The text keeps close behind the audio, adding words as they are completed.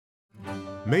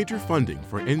Major funding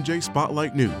for NJ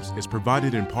Spotlight News is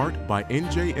provided in part by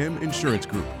NJM Insurance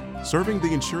Group, serving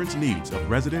the insurance needs of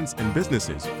residents and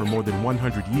businesses for more than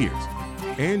 100 years,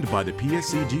 and by the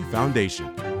PSCG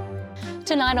Foundation.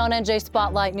 Tonight on NJ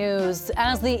Spotlight News,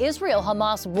 as the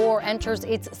Israel-Hamas war enters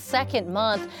its second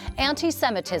month,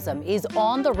 anti-Semitism is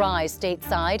on the rise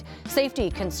stateside.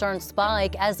 Safety concerns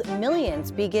spike as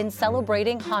millions begin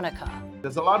celebrating Hanukkah.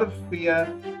 There's a lot of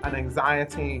fear and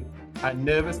anxiety and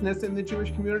nervousness in the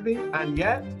Jewish community, and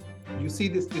yet you see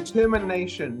this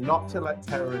determination not to let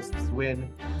terrorists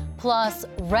win. Plus,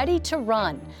 ready to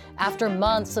run. After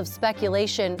months of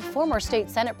speculation, former state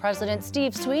Senate President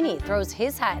Steve Sweeney throws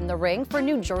his hat in the ring for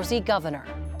New Jersey governor.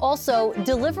 Also,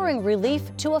 delivering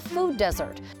relief to a food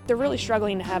desert. They're really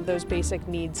struggling to have those basic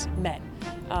needs met.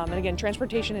 And again,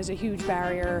 transportation is a huge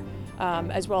barrier,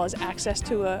 as well as access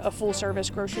to a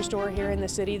full-service grocery store here in the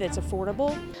city that's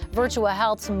affordable. Virtua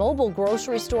Health's mobile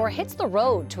grocery store hits the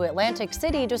road to Atlantic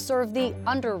City to serve the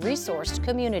under-resourced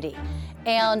community.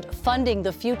 And funding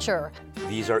the future.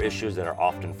 These are issues that are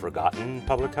often forgotten in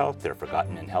public health. They're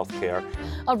forgotten in healthcare.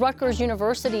 A Rutgers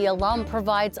University alum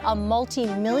provides a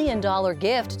multi-million-dollar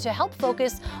gift to help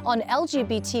focus on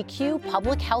LGBTQ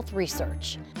public health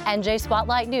research. NJ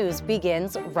Spotlight News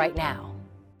begins right now.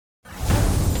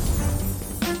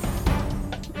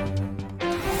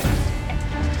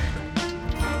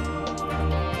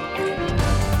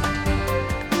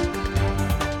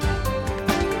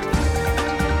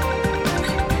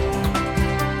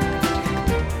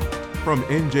 From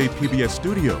NJPBS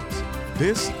Studios,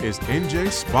 this is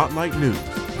NJ Spotlight News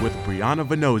with Brianna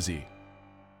Venozzi.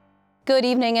 Good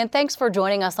evening and thanks for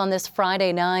joining us on this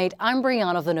Friday night. I'm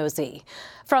Brianna Venozzi.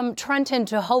 From Trenton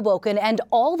to Hoboken and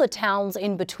all the towns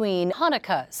in between,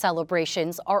 Hanukkah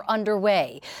celebrations are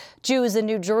underway. Jews in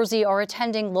New Jersey are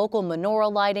attending local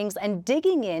menorah lightings and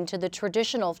digging into the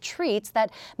traditional treats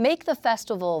that make the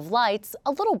Festival of Lights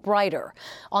a little brighter.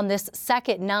 On this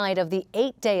second night of the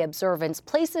 8-day observance,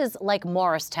 places like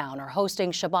Morristown are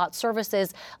hosting Shabbat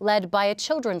services led by a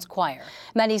children's choir.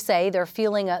 Many say they're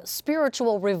feeling a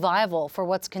spiritual revival for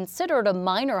what's considered a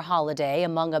minor holiday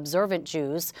among observant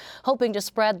Jews, hoping to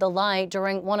spread the light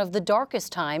during one of the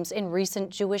darkest times in recent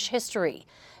Jewish history.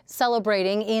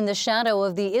 Celebrating in the shadow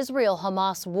of the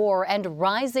Israel-Hamas war and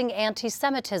rising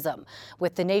anti-Semitism,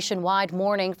 with the nationwide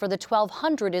mourning for the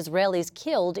 1,200 Israelis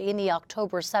killed in the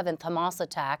October 7th Hamas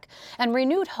attack, and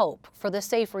renewed hope for the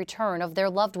safe return of their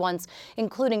loved ones,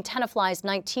 including Tenafly's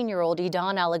 19-year-old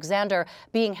Idan Alexander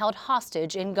being held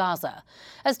hostage in Gaza.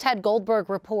 As Ted Goldberg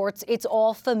reports, it's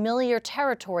all familiar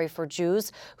territory for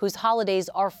Jews, whose holidays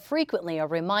are frequently a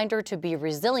reminder to be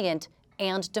resilient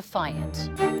and defiant.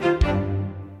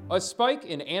 A spike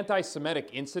in anti-Semitic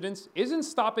incidents isn't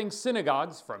stopping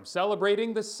synagogues from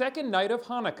celebrating the second night of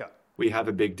Hanukkah. We have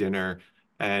a big dinner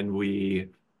and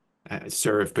we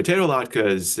serve potato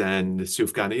latkes and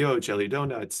sufganiyot, jelly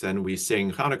donuts, and we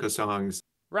sing Hanukkah songs.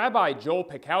 Rabbi Joel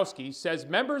Pikowski says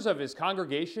members of his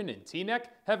congregation in Teaneck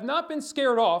have not been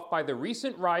scared off by the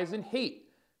recent rise in hate.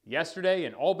 Yesterday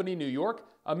in Albany, New York,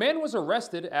 a man was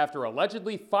arrested after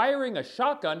allegedly firing a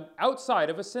shotgun outside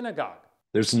of a synagogue.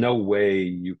 There's no way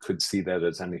you could see that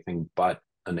as anything but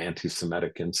an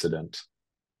anti-Semitic incident.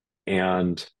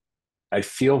 And I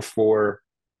feel for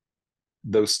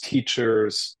those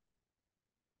teachers,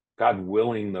 God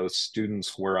willing, those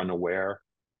students were unaware,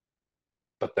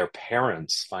 but their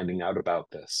parents finding out about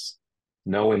this,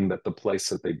 knowing that the place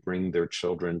that they bring their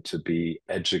children to be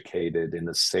educated in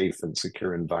a safe and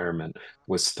secure environment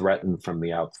was threatened from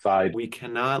the outside. We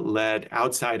cannot let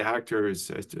outside actors,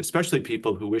 especially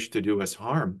people who wish to do us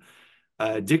harm,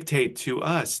 dictate to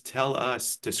us, tell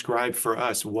us, describe for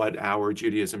us what our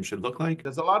Judaism should look like.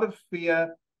 There's a lot of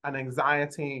fear and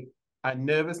anxiety and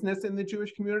nervousness in the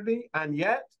Jewish community, and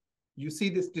yet you see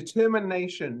this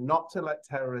determination not to let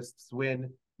terrorists win.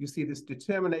 You see this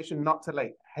determination not to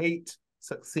let hate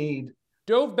succeed.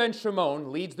 Dov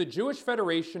Ben-Shimon leads the Jewish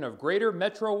Federation of Greater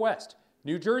Metro West,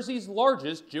 New Jersey's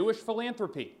largest Jewish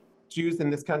philanthropy. Jews in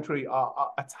this country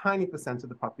are a tiny percent of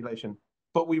the population,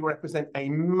 but we represent a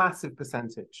massive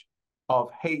percentage of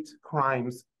hate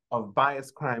crimes, of bias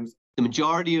crimes. The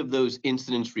majority of those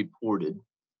incidents reported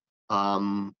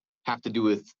have to do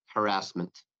with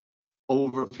harassment.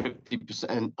 Over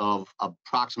 50% of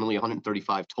approximately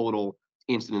 135 total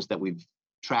incidents that we've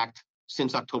tracked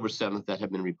since October 7th that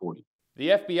have been reported.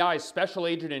 The FBI's special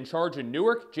agent in charge in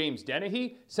Newark, James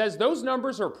Dennehy, says those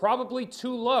numbers are probably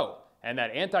too low and that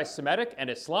anti-Semitic and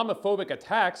Islamophobic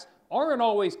attacks aren't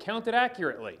always counted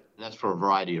accurately. And that's for a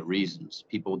variety of reasons.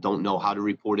 People don't know how to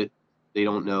report it. They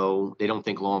don't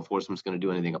think law enforcement's going to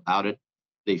do anything about it.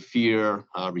 They fear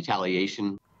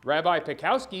retaliation. Rabbi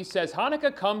Pikowski says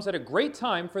Hanukkah comes at a great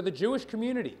time for the Jewish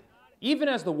community, even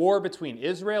as the war between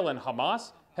Israel and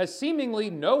Hamas has seemingly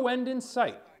no end in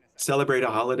sight. Celebrate a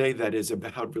holiday that is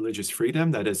about religious freedom,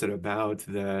 that is about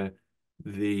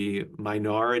the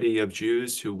minority of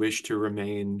Jews who wish to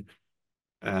remain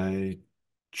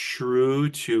true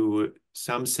to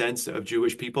some sense of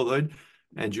Jewish peoplehood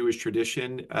and Jewish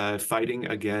tradition, fighting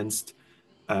against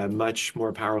a much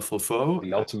more powerful foe.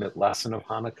 The ultimate lesson of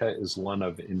Hanukkah is one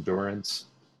of endurance,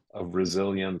 of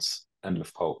resilience, and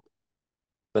of hope.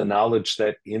 The knowledge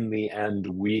that in the end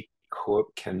we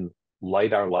can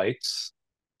light our lights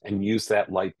and use that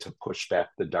light to push back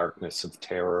the darkness of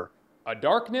terror. A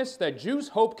darkness that Jews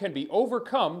hope can be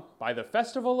overcome by the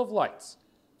Festival of Lights.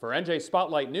 For NJ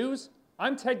Spotlight News,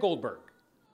 I'm Ted Goldberg.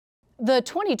 The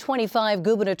 2025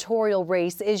 gubernatorial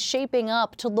race is shaping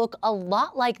up to look a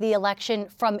lot like the election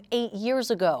from 8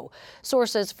 years ago.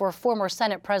 Sources for former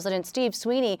Senate President Steve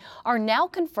Sweeney are now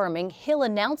confirming he'll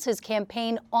announce his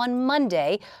campaign on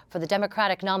Monday for the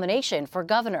Democratic nomination for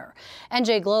governor.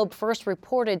 NJ Globe first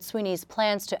reported Sweeney's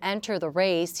plans to enter the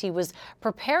race. He was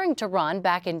preparing to run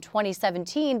back in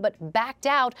 2017, but backed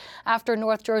out after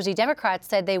North Jersey Democrats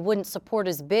said they wouldn't support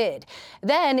his bid.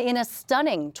 Then, in a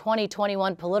stunning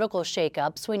 2021 political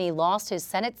shakeup, Sweeney lost his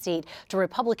Senate seat to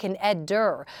Republican Ed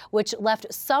Durr, which left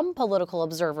some political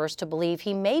observers to believe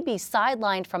he may be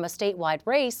sidelined from a statewide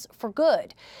race for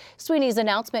good. Sweeney's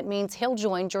announcement means he'll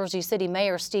join Jersey City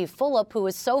Mayor Steve Fulop, who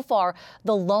is so far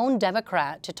the lone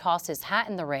Democrat to toss his hat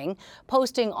in the ring.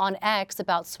 Posting on X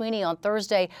about Sweeney on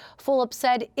Thursday, Fulop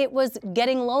said it was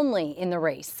getting lonely in the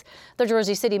race. The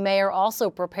Jersey City mayor also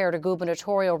prepared a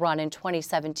gubernatorial run in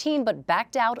 2017, but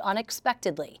backed out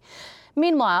unexpectedly.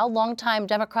 Meanwhile, longtime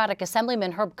Democratic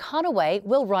Assemblyman Herb Conaway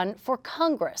will run for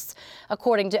Congress.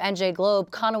 According to NJ Globe,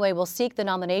 Conaway will seek the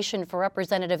nomination for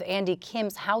Representative Andy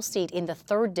Kim's House seat in the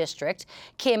 3rd District.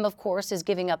 Kim, of course, is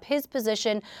giving up his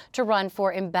position to run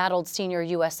for embattled senior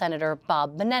U.S. Senator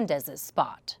Bob Menendez's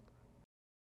spot.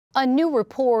 A new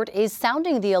report is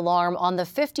sounding the alarm on the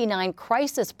 59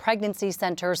 crisis pregnancy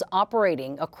centers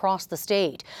operating across the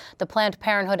state. The Planned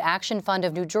Parenthood Action Fund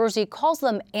of New Jersey calls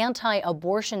them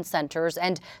anti-abortion centers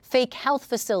and fake health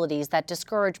facilities that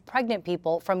discourage pregnant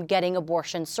people from getting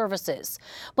abortion services.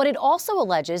 But it also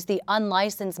alleges the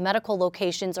unlicensed medical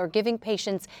locations are giving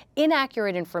patients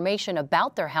inaccurate information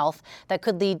about their health that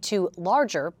could lead to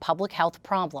larger public health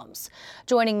problems.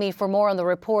 Joining me for more on the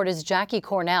report is Jackie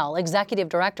Cornell, Executive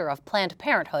Director of Planned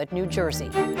Parenthood, New Jersey.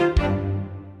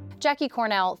 Jackie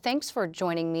Cornell, thanks for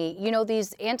joining me. You know,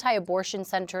 these anti-abortion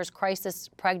centers, crisis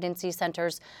pregnancy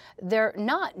centers, they're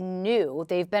not new.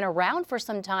 They've been around for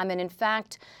some time. And in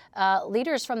fact,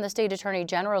 leaders from the State Attorney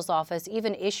General's office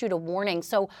even issued a warning.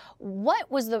 So what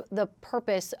was the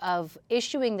purpose of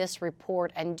issuing this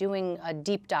report and doing a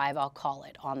deep dive, I'll call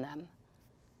it, on them?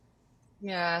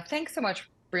 Yeah, thanks so much,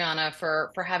 Brianna,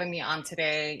 for having me on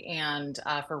today and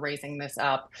for raising this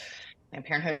up. Planned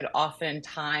Parenthood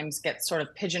oftentimes gets sort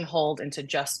of pigeonholed into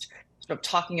just sort of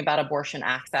talking about abortion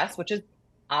access, which is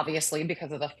obviously,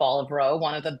 because of the fall of Roe,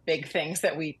 one of the big things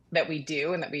that we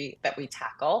do and that we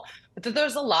tackle. But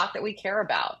there's a lot that we care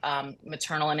about: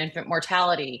 maternal and infant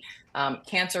mortality,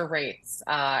 cancer rates,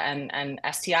 and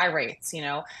STI rates. You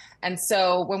know, and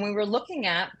so when we were looking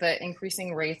at the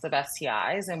increasing rates of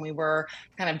STIs and we were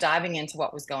kind of diving into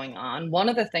what was going on, one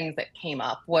of the things that came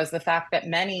up was the fact that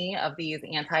many of these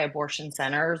anti-abortion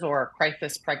centers or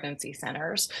crisis pregnancy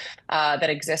centers that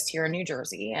exist here in New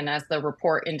Jersey, and as the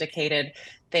report indicated,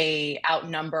 they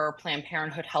outnumber Planned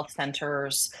Parenthood health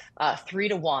centers 3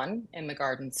 to 1 in the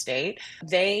Garden State.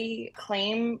 They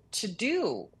claim to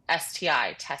do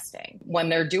STI testing. When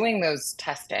they're doing those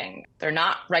testing, they're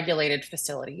not regulated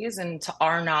facilities. And to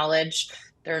our knowledge,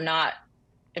 they're not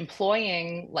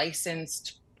employing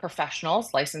licensed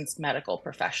professionals, licensed medical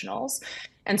professionals.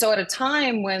 And so at a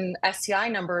time when STI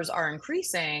numbers are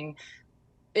increasing,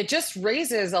 it just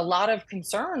raises a lot of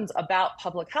concerns about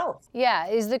public health. Yeah,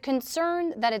 is the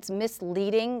concern that it's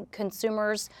misleading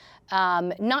consumers,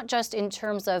 not just in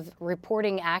terms of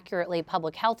reporting accurately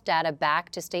public health data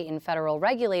back to state and federal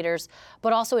regulators,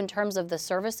 but also in terms of the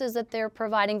services that they're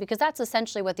providing? Because that's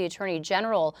essentially what the Attorney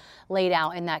General laid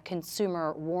out in that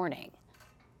consumer warning.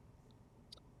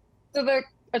 So the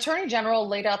Attorney General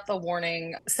laid out the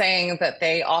warning saying that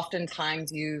they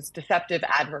oftentimes use deceptive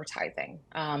advertising.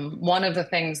 One of the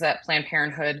things that Planned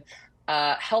Parenthood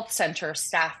health center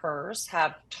staffers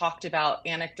have talked about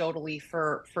anecdotally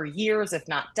for years, if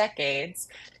not decades,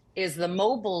 is the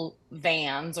mobile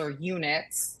vans or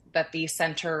units that these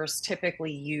centers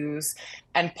typically use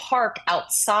and park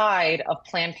outside of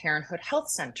Planned Parenthood health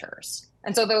centers.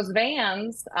 And so those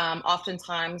vans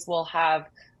oftentimes will have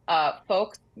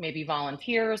folks, maybe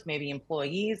volunteers, maybe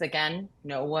employees, again,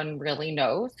 no one really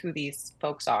knows who these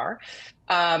folks are,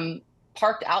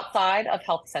 parked outside of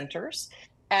health centers.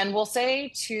 And we'll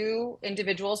say to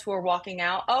individuals who are walking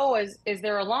out, oh, is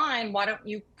there a line? Why don't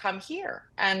you come here?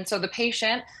 And so the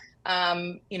patient,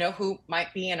 who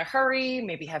might be in a hurry,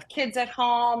 maybe have kids at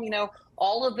home,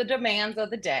 all of the demands of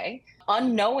the day,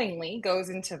 unknowingly goes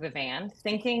into the van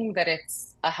thinking that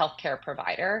it's a healthcare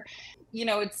provider.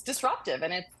 It's disruptive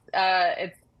and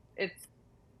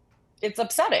it's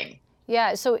upsetting.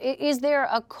 Yeah, so is there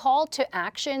a call to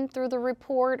action through the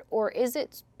report, or is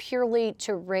it purely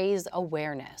to raise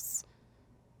awareness?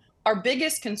 Our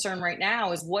biggest concern right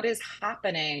now is what is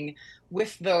happening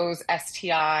with those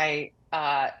STI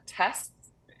tests.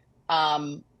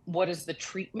 What is the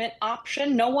treatment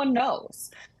option? No one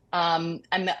knows. And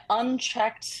the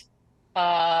unchecked,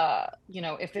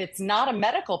 if it's not a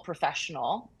medical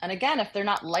professional, and again, if they're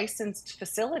not licensed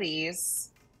facilities,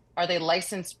 are they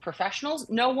licensed professionals?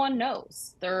 No one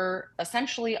knows. They're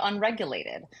essentially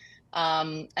unregulated.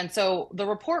 And so the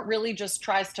report really just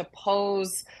tries to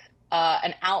pose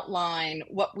and outline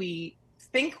what we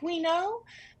think we know,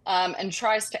 and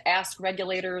tries to ask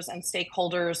regulators and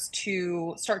stakeholders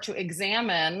to start to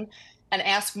examine and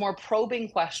ask more probing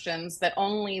questions that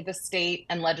only the state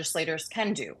and legislators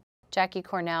can do. Jackie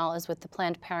Cornell is with the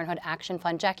Planned Parenthood Action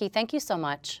Fund. Jackie, thank you so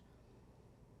much.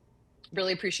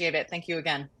 Really appreciate it. Thank you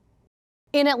again.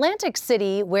 In Atlantic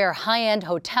City, where high-end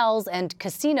hotels and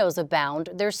casinos abound,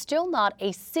 there's still not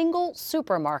a single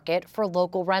supermarket for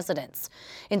local residents.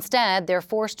 Instead, they're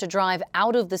forced to drive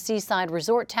out of the seaside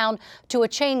resort town to a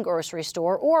chain grocery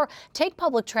store or take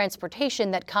public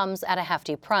transportation that comes at a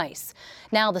hefty price.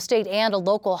 Now, the state and a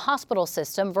local hospital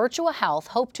system, Virtua Health,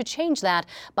 hope to change that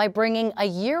by bringing a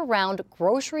year-round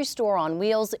grocery store on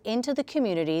wheels into the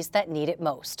communities that need it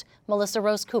most. Melissa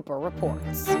Rose Cooper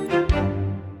reports.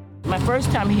 My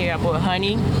first time here, I bought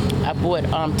honey, I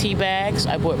bought tea bags,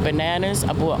 I bought bananas,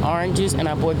 I bought oranges, and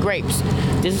I bought grapes.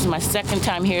 This is my second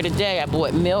time here today. I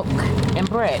bought milk and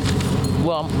bread.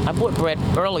 Well, I bought bread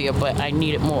earlier, but I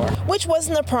needed more. Which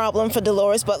wasn't a problem for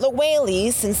Dolores Butler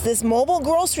Whaley, since this mobile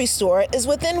grocery store is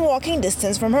within walking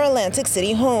distance from her Atlantic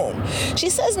City home. She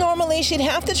says normally she'd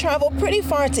have to travel pretty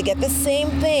far to get the same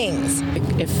things.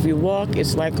 If you walk,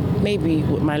 it's like maybe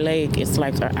with my leg, it's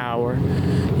like an hour,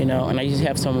 and I usually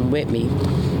have someone with me.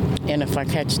 And if I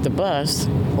catch the bus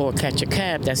or catch a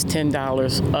cab, that's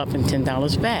 $10 up and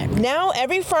 $10 back. Now,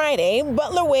 every Friday,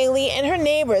 Butler Whaley and her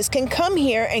neighbors can come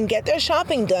here and get their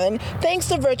shopping done thanks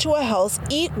to Virtua Health's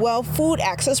Eat Well Food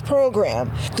Access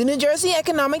program. The New Jersey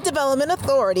Economic Development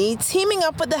Authority teaming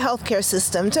up with the healthcare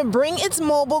system to bring its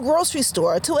mobile grocery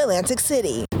store to Atlantic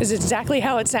City. It's exactly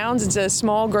how it sounds. It's a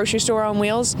small grocery store on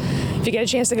wheels. If you get a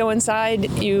chance to go inside,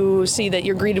 you see that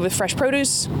you're greeted with fresh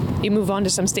produce. You move on to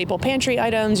some staple pantry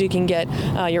items. You can get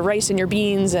your rice and your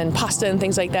beans and pasta and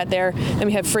things like that there. Then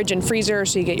we have fridge and freezer,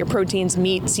 so you get your proteins,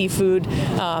 meat, seafood.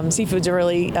 Seafood's a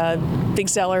really big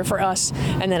seller for us.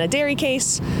 And then a dairy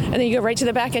case, and then you go right to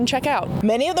the back and check out.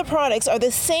 Many of the products are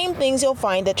the same things you'll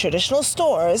find at traditional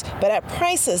stores, but at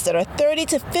prices that are 30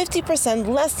 to 50%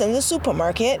 less than the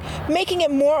supermarket, making it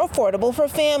more affordable for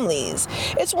families.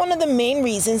 It's one of the main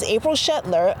reasons April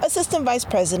Shetler, Assistant Vice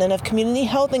President of Community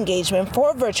Health Engagement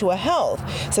for Virtua Health,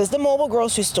 says the mobile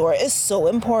grocery store is so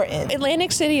important.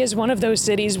 Atlantic City is one of those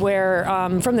cities where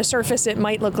from the surface it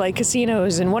might look like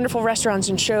casinos and wonderful restaurants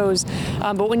and shows,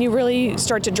 but when you really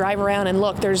start to drive around and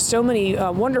look, there's so many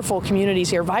wonderful communities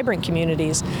here, vibrant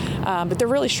communities, but they're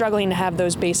really struggling to have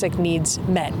those basic needs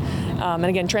met. And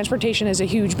again, transportation is a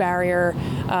huge barrier,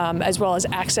 as well as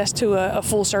access to a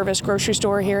full-service grocery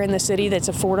store here in the city that's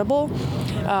affordable.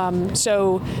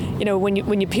 So,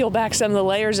 when you peel back some of the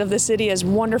layers of the city, as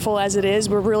wonderful as it is,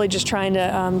 we're really just trying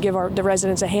to give the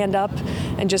residents a hand up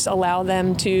and just allow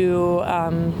them to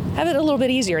have it a little bit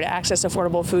easier to access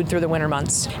affordable food through the winter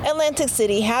months. Atlantic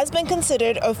City has been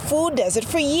considered a food desert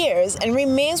for years and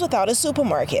remains without a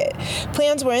supermarket.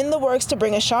 Plans were in the works to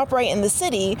bring a ShopRite in the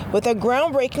city, with a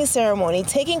groundbreaking ceremony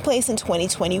taking place in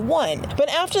 2021. But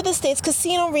after the state's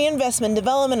Casino Reinvestment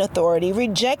Development Authority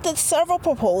rejected several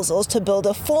proposals to build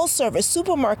a full-service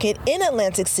supermarket in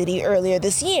Atlantic City earlier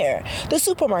this year, the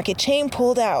supermarket chain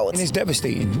pulled out. And it's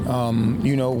devastating.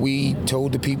 We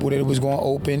told the people that it was going to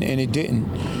open, and it didn't.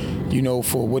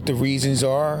 For what the reasons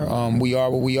are, we are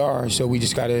what we are. So we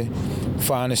just got to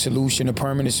find a solution, a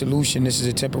permanent solution. This is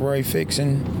a temporary fix,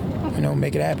 and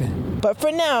make it happen. But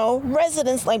for now,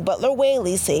 residents like Butler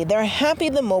Whaley say they're happy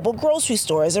the mobile grocery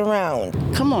store is around.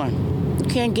 Come on, it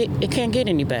can't get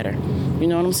any better. You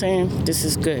know what I'm saying? This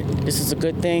is good. This is a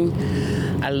good thing.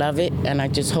 I love it, and I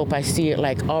just hope I see it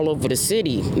like all over the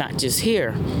city, not just here,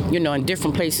 in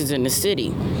different places in the city.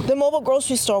 The mobile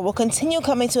grocery store will continue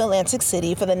coming to Atlantic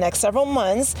City for the next several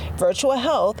months. Virtua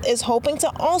Health is hoping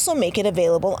to also make it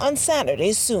available on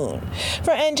Saturdays soon.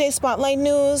 For NJ Spotlight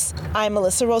News, I'm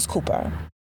Melissa Rose Cooper.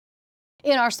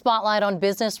 In our Spotlight on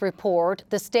Business report,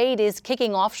 the state is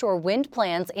kicking offshore wind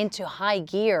plans into high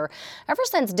gear ever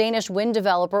since Danish wind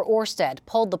developer Ørsted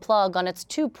pulled the plug on its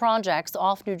 2 projects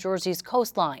off New Jersey's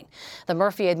coastline. The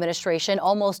Murphy administration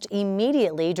almost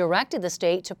immediately directed the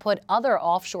state to put other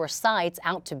offshore sites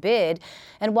out to bid.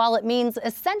 And while it means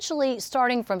essentially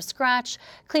starting from scratch,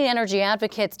 clean energy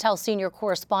advocates tell senior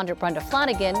correspondent Brenda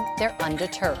Flanagan they're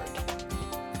undeterred.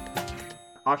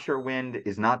 Offshore wind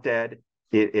is not dead.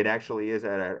 It actually is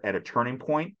at a turning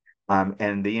point,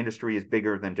 and the industry is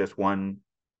bigger than just one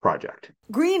project.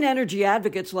 Green energy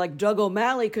advocates like Doug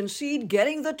O'Malley concede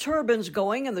getting the turbines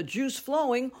going and the juice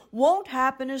flowing won't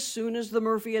happen as soon as the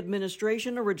Murphy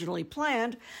administration originally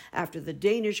planned after the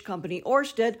Danish company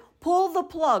Ørsted pulled the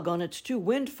plug on its 2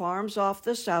 wind farms off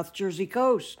the South Jersey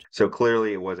coast. So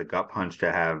clearly it was a gut punch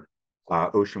to have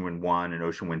Ocean Wind 1 and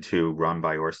Ocean Wind 2 run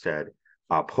by Ørsted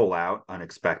pull out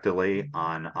unexpectedly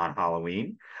on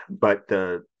Halloween. But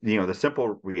the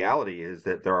simple reality is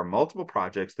that there are multiple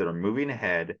projects that are moving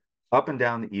ahead up and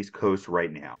down the East Coast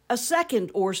right now. A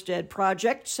second Ørsted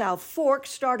project, South Fork,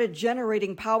 started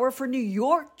generating power for New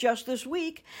York just this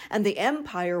week, and the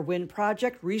Empire Wind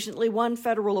project recently won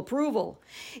federal approval.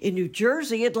 In New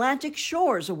Jersey, Atlantic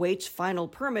Shores awaits final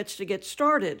permits to get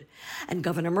started, and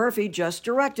Governor Murphy just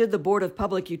directed the Board of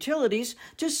Public Utilities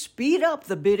to speed up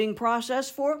the bidding process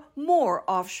for more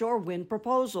offshore wind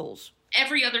proposals.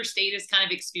 Every other state is kind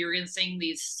of experiencing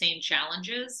these same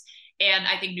challenges. And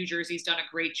I think New Jersey's done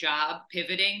a great job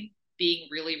pivoting, being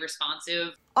really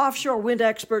responsive. Offshore wind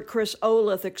expert Chris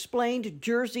Oleth explained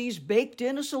Jersey's baked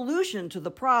in a solution to the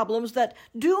problems that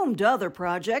doomed other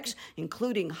projects,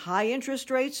 including high interest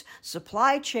rates,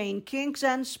 supply chain kinks,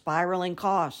 and spiraling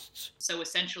costs. So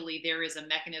essentially, there is a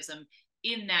mechanism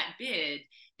in that bid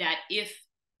that if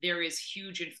there is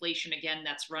huge inflation, again,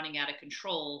 that's running out of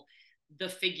control, the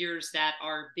figures that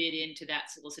are bid into that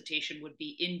solicitation would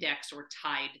be indexed or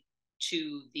tied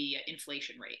to the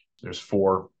inflation rate. There's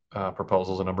 4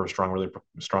 proposals, a number of really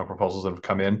strong proposals that have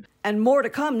come in. And more to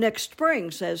come next spring,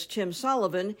 says Tim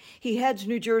Sullivan. He heads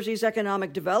New Jersey's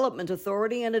Economic Development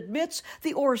Authority and admits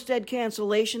the Ørsted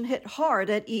cancellation hit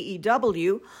hard at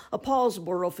EEW, a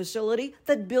Paulsboro facility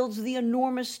that builds the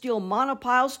enormous steel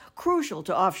monopiles crucial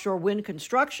to offshore wind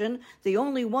construction, the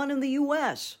only one in the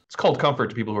U.S. It's called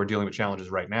comfort to people who are dealing with challenges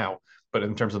right now. But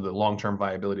in terms of the long-term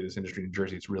viability of this industry in New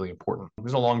Jersey, it's really important.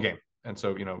 It's a long game. And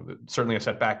so, certainly a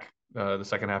setback the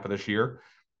second half of this year,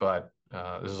 but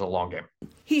this is a long game.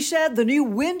 He said the new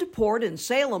wind port in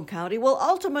Salem County will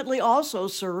ultimately also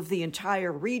serve the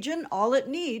entire region. All it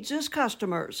needs is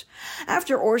customers.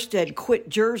 After Ørsted quit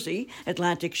Jersey,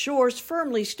 Atlantic Shores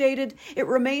firmly stated it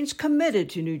remains committed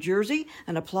to New Jersey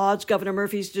and applauds Governor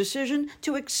Murphy's decision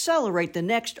to accelerate the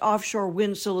next offshore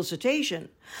wind solicitation.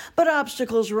 But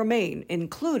obstacles remain,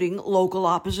 including local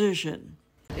opposition.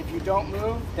 If you don't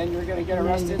move, then you're going to get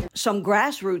arrested. Some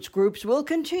grassroots groups will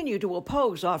continue to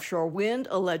oppose offshore wind,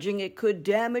 alleging it could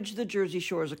damage the Jersey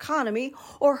Shore's economy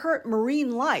or hurt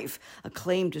marine life, a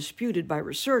claim disputed by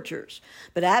researchers.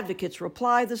 But advocates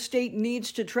reply the state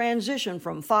needs to transition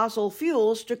from fossil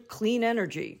fuels to clean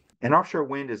energy. And offshore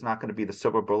wind is not going to be the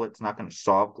silver bullet. It's not going to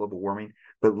solve global warming,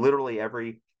 but literally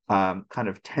every kind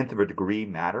of tenth of a degree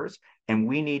matters. And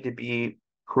we need to be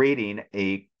creating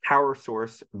a power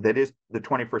source that is the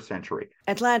 21st century.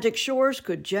 Atlantic Shores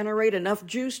could generate enough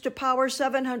juice to power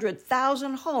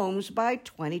 700,000 homes by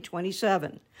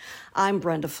 2027. I'm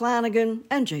Brenda Flanagan,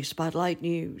 NJ Spotlight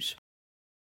News.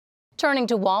 Turning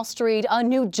to Wall Street, a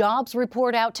new jobs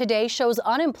report out today shows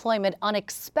unemployment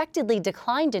unexpectedly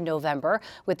declined in November,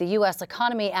 with the U.S.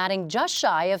 economy adding just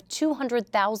shy of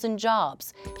 200,000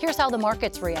 jobs. Here's how the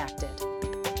markets reacted.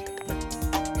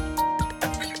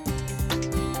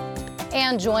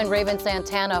 And join Raven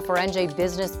Santana for NJ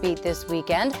Business Beat this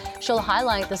weekend. She'll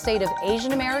highlight the state of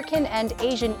Asian American and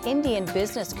Asian Indian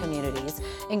business communities,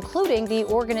 including the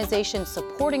organizations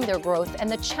supporting their growth and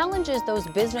the challenges those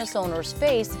business owners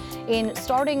face in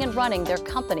starting and running their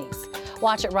companies.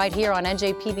 Watch it right here on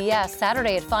NJPBS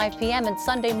Saturday at 5 p.m. and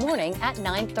Sunday morning at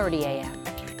 9:30 a.m.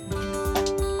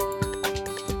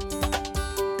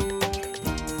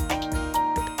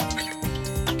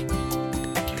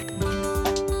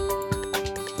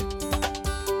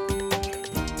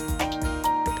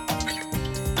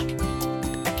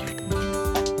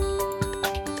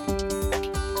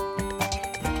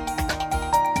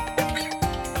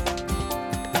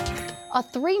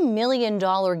 $3 million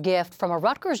gift from a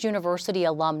Rutgers University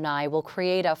alumni will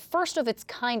create a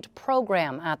first-of-its-kind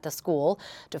program at the school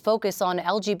to focus on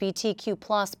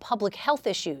LGBTQ+ public health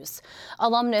issues.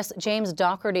 Alumnus James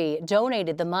Doherty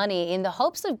donated the money in the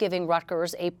hopes of giving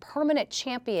Rutgers a permanent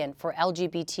champion for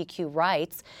LGBTQ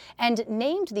rights and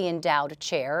named the endowed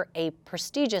chair, a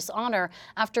prestigious honor,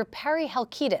 after Perry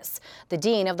Halkitis, the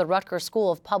dean of the Rutgers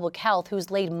School of Public Health,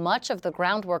 who's laid much of the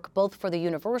groundwork both for the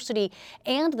university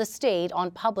and the state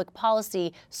on public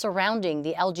policy surrounding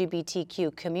the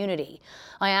LGBTQ community.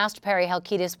 I asked Perry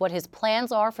Halkitis what his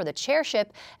plans are for the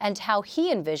chairship and how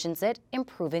he envisions it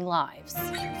improving lives.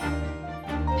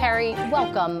 Perry,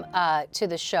 welcome to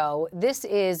the show. This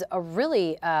is a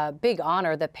really big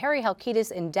honor, the Perry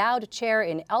Halkitis Endowed Chair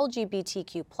in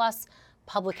LGBTQ+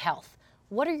 Public Health.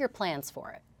 What are your plans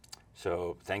for it?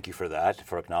 So thank you for that,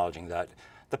 for acknowledging that.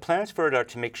 The plans for it are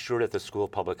to make sure that the School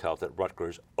of Public Health at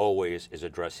Rutgers always is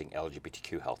addressing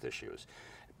LGBTQ health issues.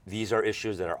 These are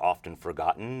issues that are often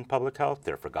forgotten in public health,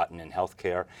 they're forgotten in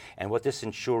healthcare, and what this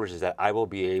ensures is that I will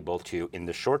be able to, in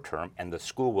the short term, and the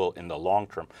school will in the long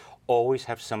term, always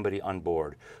have somebody on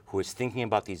board who is thinking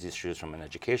about these issues from an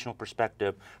educational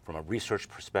perspective, from a research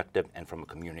perspective, and from a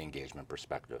community engagement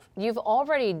perspective. You've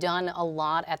already done a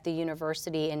lot at the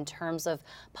university in terms of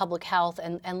public health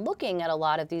and looking at a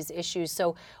lot of these issues.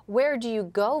 So where do you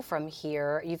go from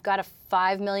here? You've got a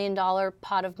 $5 million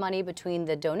pot of money between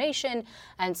the donation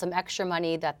and some extra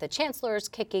money that the chancellor is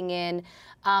kicking in.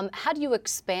 How do you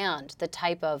expand the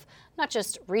type of not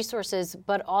just resources,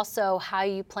 but also how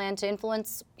you plan to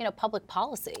influence, public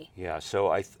policy? Yeah, so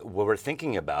what we're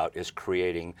thinking about is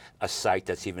creating a site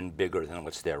that's even bigger than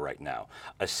what's there right now.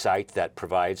 A site that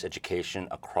provides education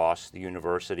across the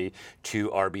university to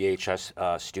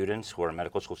RBHS students who are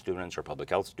medical school students or public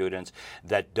health students,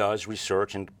 that does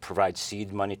research and provides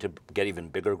seed money to get even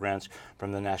bigger grants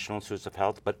from the National Institutes of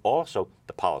Health, but also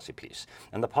the policy piece.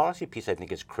 And the policy piece, I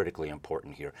think, is critically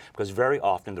important here because very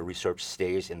often the research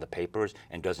stays in the papers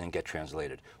and doesn't get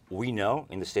translated. We know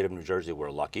in the state of New Jersey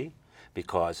we're lucky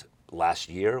because last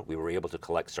year we were able to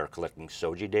start collecting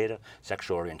SOGI data,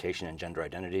 sexual orientation and gender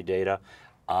identity data,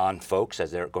 on folks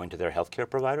as they're going to their healthcare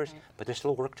providers, but there's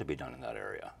still work to be done in that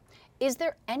area. Is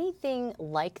there anything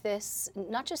like this,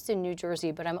 not just in New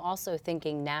Jersey, but I'm also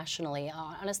thinking nationally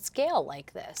on a scale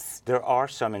like this? There are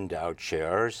some endowed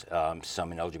chairs,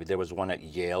 some in LGBT. There was one at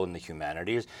Yale in the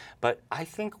humanities, but I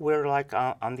think we're like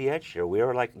on the edge here.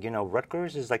 We're like,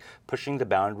 Rutgers is like pushing the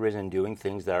boundaries and doing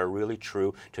things that are really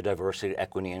true to diversity,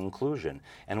 equity, and inclusion.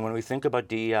 And when we think about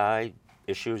DEI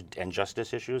issues and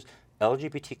justice issues,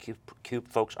 LGBTQ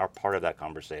folks are part of that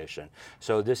conversation.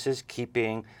 So this is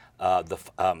keeping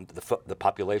the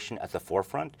population at the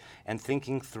forefront and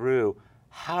thinking through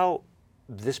how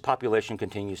this population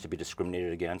continues to be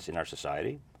discriminated against in our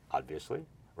society, obviously,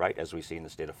 right, as we see in the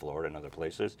state of Florida and other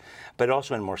places, but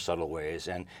also in more subtle ways,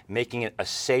 and making it a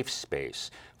safe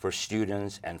space for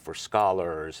students and for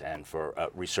scholars and for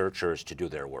researchers to do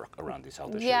their work around these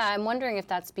health issues. Yeah, I'm wondering if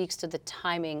that speaks to the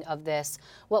timing of this,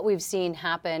 what we've seen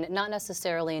happen, not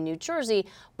necessarily in New Jersey,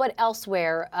 but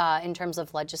elsewhere in terms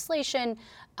of legislation,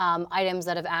 items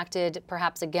that have acted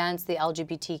perhaps against the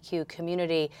LGBTQ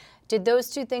community. Did those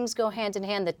two things go hand in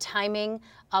hand, the timing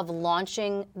of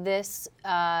launching this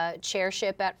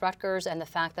chairship at Rutgers and the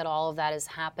fact that all of that is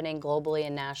happening globally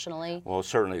and nationally? Well,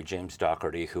 certainly James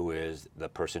Doherty, who is the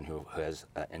person who has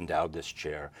endowed this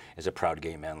chair, is a proud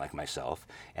gay man like myself.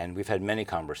 And we've had many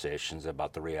conversations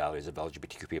about the realities of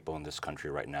LGBTQ people in this country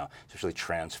right now, especially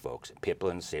trans folks, people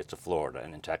in the states of Florida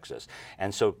and in Texas.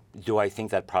 And so do I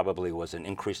think that probably was an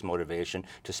increased motivation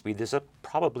to speed this up?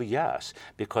 Probably yes,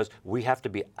 because we have to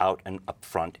be out and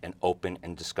upfront and open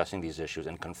and discussing these issues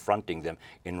and confronting them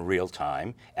in real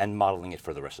time and modeling it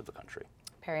for the rest of the country.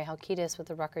 Perry Halkitis with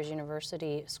the Rutgers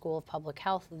University School of Public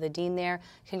Health, the dean there.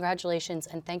 Congratulations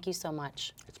and thank you so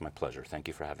much. It's my pleasure. Thank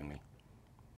you for having me.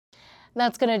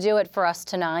 That's going to do it for us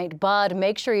tonight, but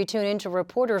make sure you tune in to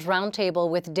Reporters Roundtable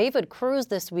with David Cruz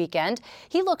this weekend.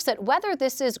 He looks at whether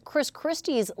this is Chris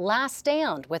Christie's last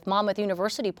stand with Monmouth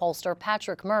University pollster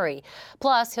Patrick Murray.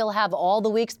 Plus, he'll have all the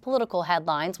week's political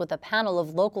headlines with a panel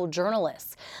of local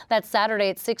journalists. That's Saturday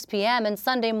at 6 p.m. and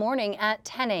Sunday morning at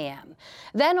 10 a.m.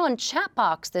 Then on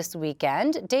Chatbox this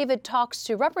weekend, David talks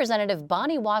to Representative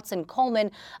Bonnie Watson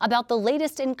Coleman about the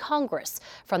latest in Congress,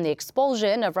 from the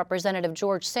expulsion of Representative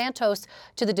George Santos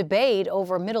to the debate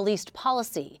over Middle East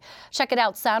policy. Check it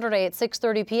out Saturday at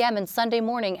 6:30 p.m. and Sunday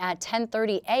morning at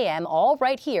 10:30 a.m., all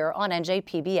right here on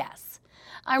NJPBS.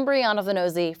 I'm Brianna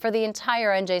Venozzi for the entire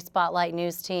NJ Spotlight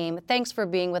News team. Thanks for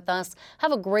being with us.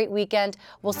 Have a great weekend.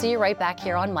 We'll see you right back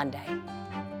here on Monday.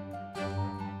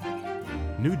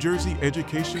 New Jersey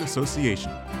Education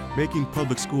Association, making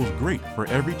public schools great for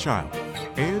every child,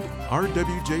 and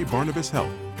RWJ Barnabas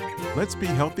Health. Let's be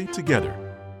healthy together.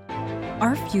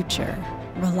 Our future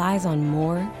relies on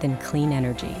more than clean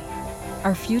energy.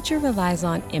 Our future relies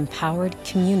on empowered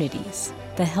communities,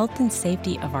 the health and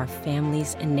safety of our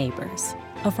families and neighbors,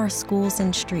 of our schools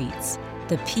and streets.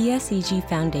 The PSEG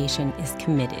Foundation is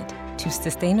committed to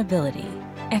sustainability,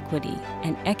 equity,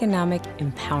 and economic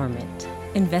empowerment,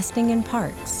 investing in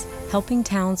parks, helping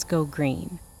towns go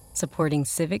green, supporting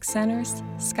civic centers,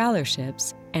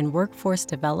 scholarships, and workforce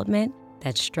development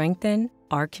that strengthen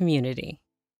our community.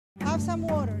 Have some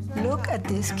water. Look at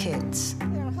these kids.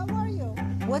 How are you?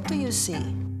 What do you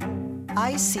see?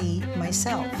 I see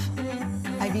myself.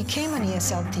 I became an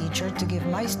ESL teacher to give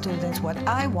my students what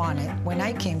I wanted when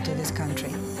I came to this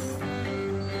country.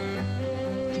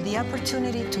 The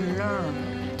opportunity to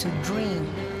learn, to dream,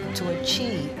 to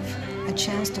achieve, a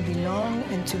chance to belong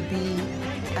and to be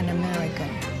an American.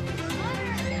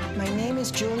 My name is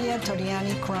Julia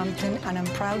Toriani Crumpton, and I'm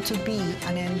proud to be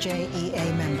an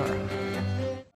NJEA member.